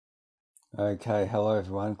Okay, hello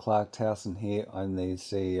everyone. Clarke Towson here. I'm the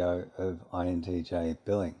CEO of INTJ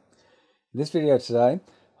Billing. In this video today,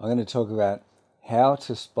 I'm going to talk about how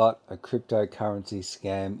to spot a cryptocurrency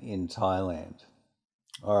scam in Thailand.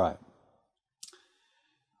 All right.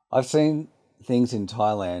 I've seen things in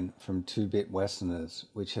Thailand from 2-bit Westerners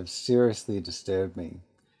which have seriously disturbed me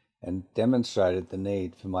and demonstrated the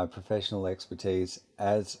need for my professional expertise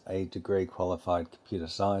as a degree qualified computer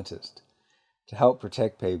scientist to help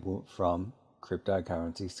protect people from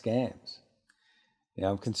cryptocurrency scams.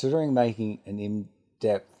 Now, I'm considering making an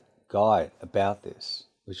in-depth guide about this,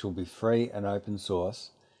 which will be free and open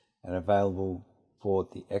source and available for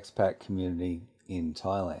the expat community in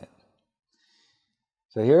Thailand.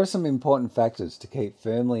 So here are some important factors to keep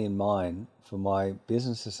firmly in mind for my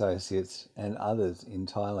business associates and others in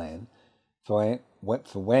Thailand for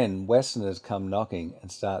when Westerners come knocking and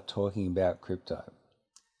start talking about crypto.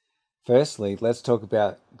 Firstly, let's talk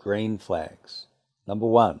about green flags. Number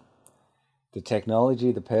one, the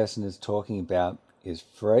technology the person is talking about is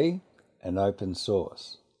free and open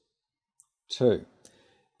source. Two,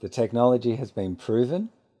 the technology has been proven,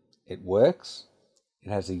 it works, it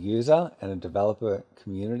has a user and a developer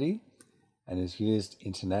community, and is used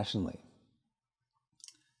internationally.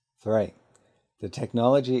 Three, the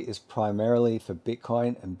technology is primarily for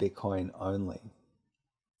Bitcoin and Bitcoin only.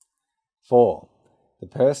 Four, the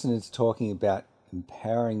person is talking about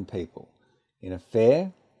empowering people in a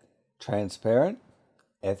fair, transparent,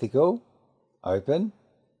 ethical, open,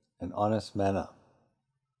 and honest manner.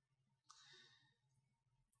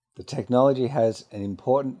 The technology has an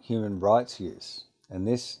important human rights use, and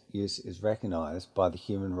this use is recognized by the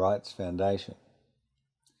Human Rights Foundation.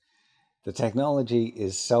 The technology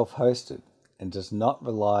is self-hosted and does not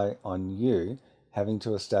rely on you having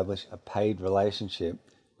to establish a paid relationship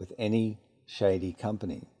with any shady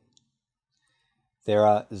company. There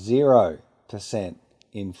are 0%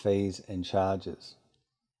 in fees and charges.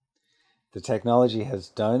 The technology has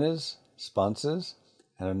donors, sponsors,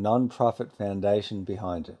 and a non-profit foundation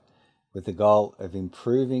behind it, with the goal of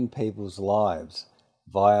improving people's lives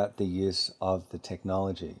via the use of the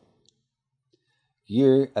technology.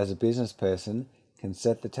 You, as a business person, can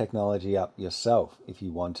set the technology up yourself if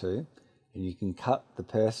you want to, and you can cut the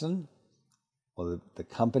person or the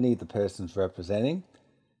company the person's representing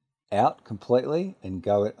out completely and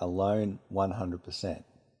go it alone 100%.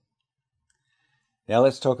 Now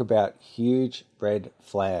let's talk about huge red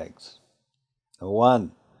flags. Number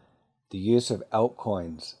one, the use of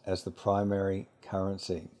altcoins as the primary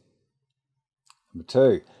currency. Number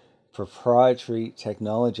two, proprietary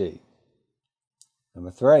technology. Number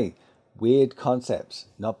three, weird concepts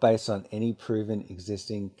not based on any proven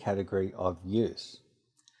existing category of use.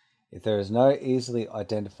 If there is no easily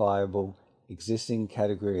identifiable existing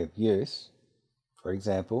category of use, for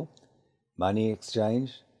example, money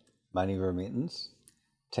exchange, money remittance,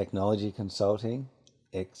 technology consulting,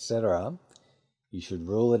 etc., you should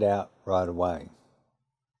rule it out right away.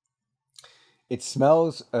 It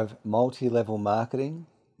smells of multi-level marketing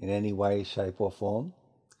in any way, shape or form.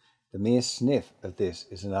 The mere sniff of this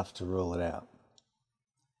is enough to rule it out.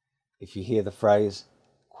 If you hear the phrase,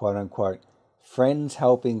 quote unquote, friends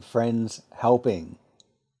helping,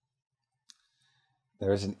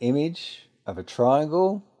 there is an image of a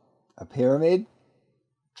triangle, a pyramid,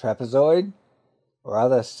 trapezoid, or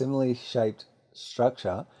other similarly shaped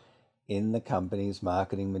structure in the company's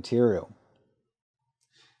marketing material.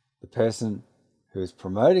 The person who is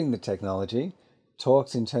promoting the technology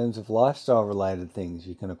talks in terms of lifestyle-related things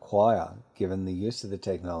you can acquire given the use of the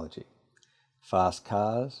technology. Fast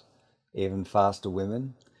cars, even faster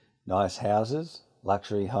women, nice houses,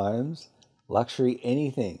 luxury homes, luxury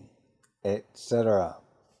anything, etc.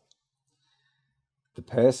 The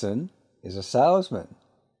person is a salesman,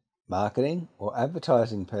 marketing or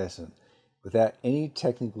advertising person without any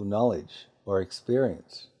technical knowledge or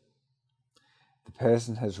experience. The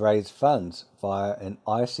person has raised funds via an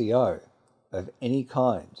ICO of any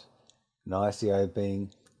kind, an ICO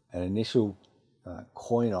being an initial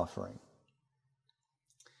coin offering.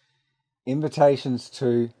 Invitations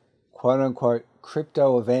to quote-unquote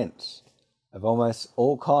crypto events of almost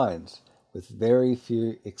all kinds with very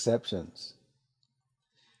few exceptions.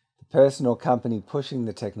 The person or company pushing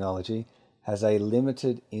the technology has a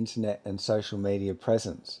limited internet and social media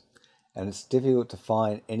presence, and it's difficult to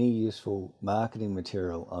find any useful marketing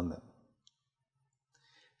material on them.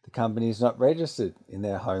 The company is not registered in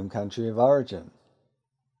their home country of origin.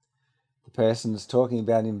 The person is talking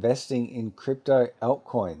about investing in crypto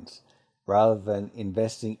altcoins rather than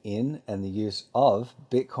investing in and the use of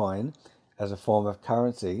Bitcoin as a form of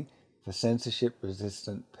currency for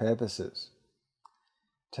censorship-resistant purposes.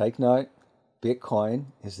 Take note, Bitcoin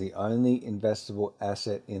is the only investable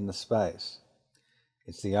asset in the space.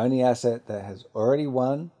 It's the only asset that has already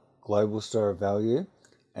won global store of value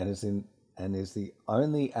and is the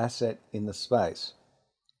only asset in the space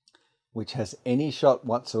which has any shot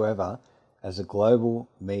whatsoever as a global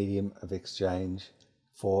medium of exchange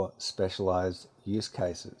for specialized use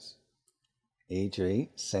cases, e.g.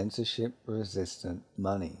 censorship-resistant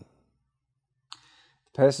money.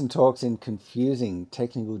 The person talks in confusing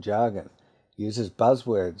technical jargon, uses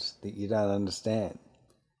buzzwords that you don't understand,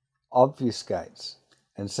 obfuscates,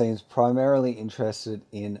 and seems primarily interested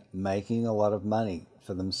in making a lot of money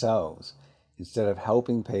for themselves instead of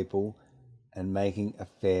helping people and making a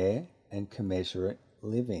fair and commensurate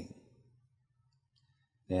living.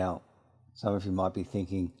 Now, some of you might be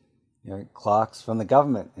thinking, Clarke's from the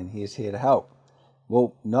government and he's here to help.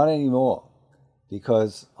 Well, not anymore,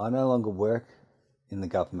 because I no longer work in the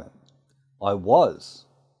government. I was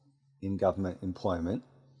in government employment,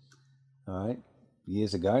 all right,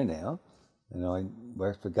 years ago now, and I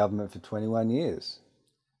worked for government for 21 years.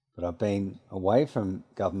 But I've been away from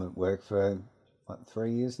government work for,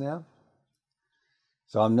 3 years now?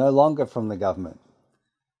 So I'm no longer from the government.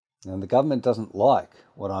 And the government doesn't like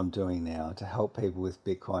what I'm doing now to help people with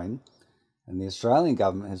Bitcoin. And the Australian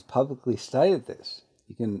government has publicly stated this.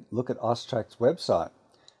 You can look at Austrac's website,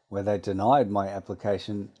 where they denied my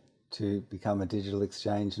application to become a digital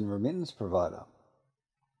exchange and remittance provider.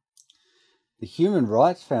 The Human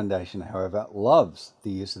Rights Foundation, however, loves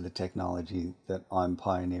the use of the technology that I'm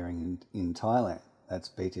pioneering in Thailand. That's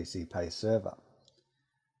BTC Pay Server.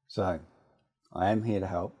 So, I am here to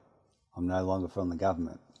help. I'm no longer from the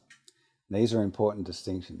government. These are important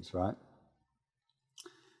distinctions, right?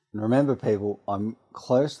 And remember, people, I'm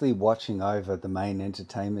closely watching over the main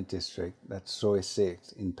entertainment district, that's Soi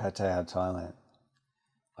 6 in Pattaya, Thailand.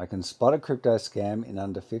 I can spot a crypto scam in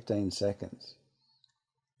under 15 seconds.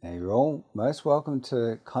 Now, you're all most welcome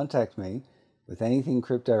to contact me with anything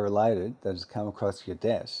crypto related that has come across your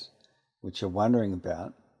desk, which you're wondering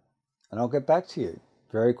about, and I'll get back to you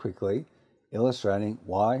very quickly, illustrating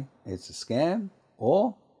why it's a scam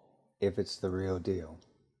or if it's the real deal.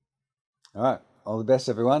 All right, all the best,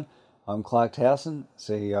 everyone. I'm Clarke Towson,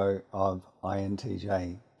 CEO of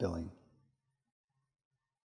INTJ Billing.